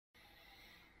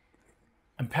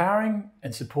Empowering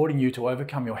and supporting you to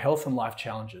overcome your health and life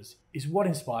challenges is what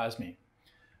inspires me.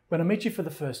 When I meet you for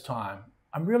the first time,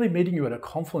 I'm really meeting you at a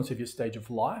confluence of your stage of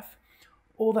life,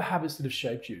 all the habits that have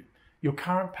shaped you, your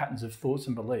current patterns of thoughts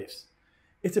and beliefs.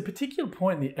 It's a particular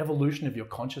point in the evolution of your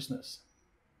consciousness.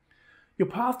 Your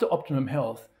path to optimum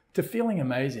health, to feeling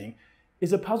amazing,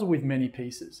 is a puzzle with many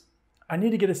pieces. I need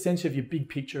to get a sense of your big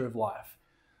picture of life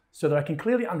so that I can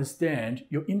clearly understand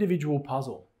your individual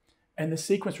puzzle and the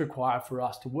sequence required for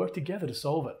us to work together to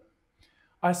solve it.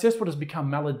 I assess what has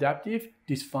become maladaptive,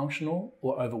 dysfunctional,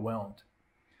 or overwhelmed.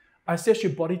 I assess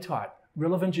your body type,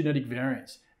 relevant genetic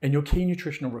variants, and your key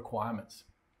nutritional requirements.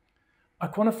 I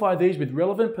quantify these with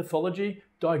relevant pathology,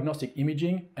 diagnostic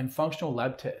imaging, and functional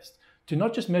lab tests to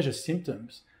not just measure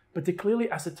symptoms, but to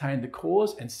clearly ascertain the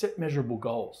cause and set measurable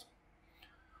goals.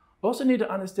 I also need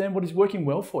to understand what is working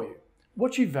well for you,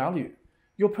 what you value,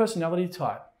 your personality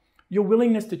type, your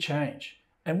willingness to change,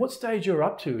 and what stage you're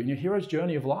up to in your hero's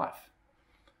journey of life.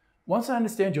 Once I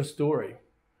understand your story,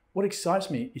 what excites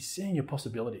me is seeing your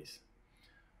possibilities.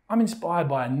 I'm inspired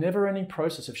by a never-ending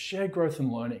process of shared growth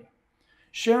and learning.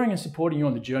 Sharing and supporting you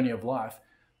on the journey of life,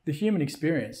 the human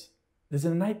experience, there's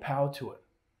an innate power to it,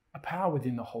 a power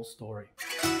within the whole story.